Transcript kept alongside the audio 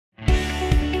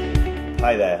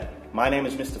Hi there, my name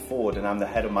is Mr. Ford and I'm the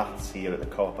Head of Maths here at the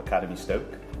Co-op Academy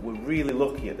Stoke. We're really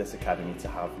lucky at this academy to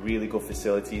have really good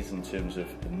facilities in terms of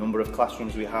the number of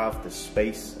classrooms we have, the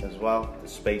space as well. The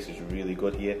space is really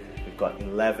good here. We've got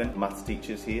 11 maths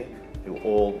teachers here who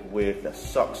all work their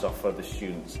socks off for the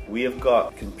students. We have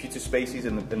got computer spaces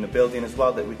in the building as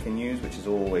well that we can use, which is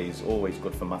always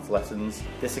good for maths lessons.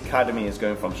 This academy is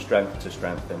going from strength to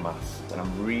strength in maths, and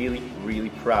I'm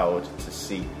really proud to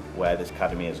see where this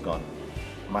academy has gone.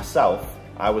 Myself,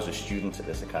 I was a student at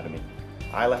this academy.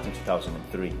 I left in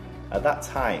 2003. At that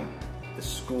time, the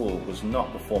school was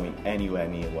not performing anywhere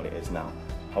near what it is now.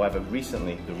 However,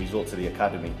 recently, the results of the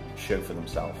academy show for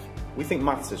themselves. We think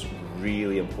maths is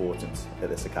really important at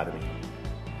this academy.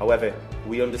 However,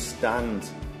 we understand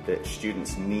that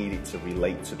students need it to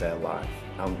relate to their life,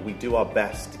 and we do our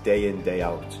best day in, day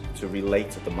out to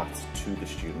relate the maths to the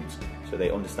students so they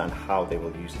understand how they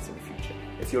will use it in the future.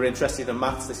 If you're interested in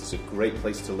maths, this is a great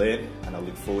place to learn, and I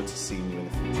look forward to seeing you in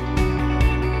the future.